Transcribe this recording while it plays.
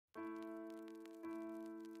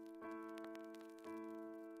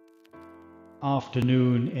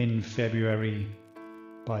Afternoon in February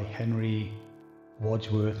by Henry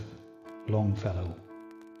Wadsworth Longfellow.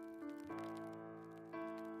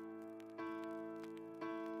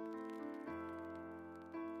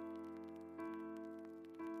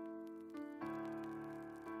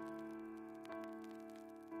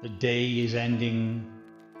 The day is ending,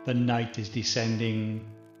 the night is descending,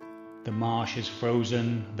 the marsh is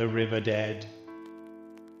frozen, the river dead.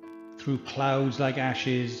 Through clouds like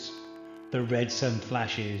ashes, the red sun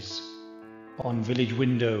flashes on village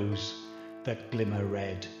windows that glimmer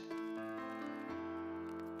red.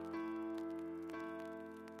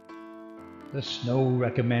 The snow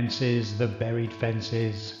recommences the buried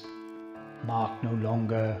fences, mark no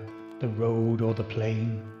longer the road or the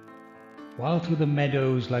plain, while through the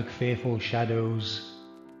meadows like fearful shadows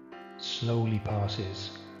slowly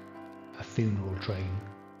passes a funeral train.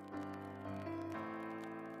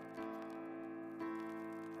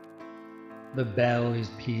 The bell is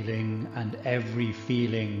pealing, and every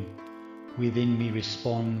feeling within me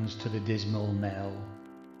responds to the dismal knell.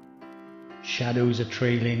 Shadows are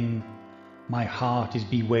trailing, my heart is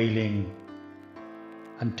bewailing,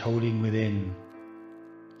 and tolling within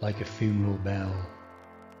like a funeral bell.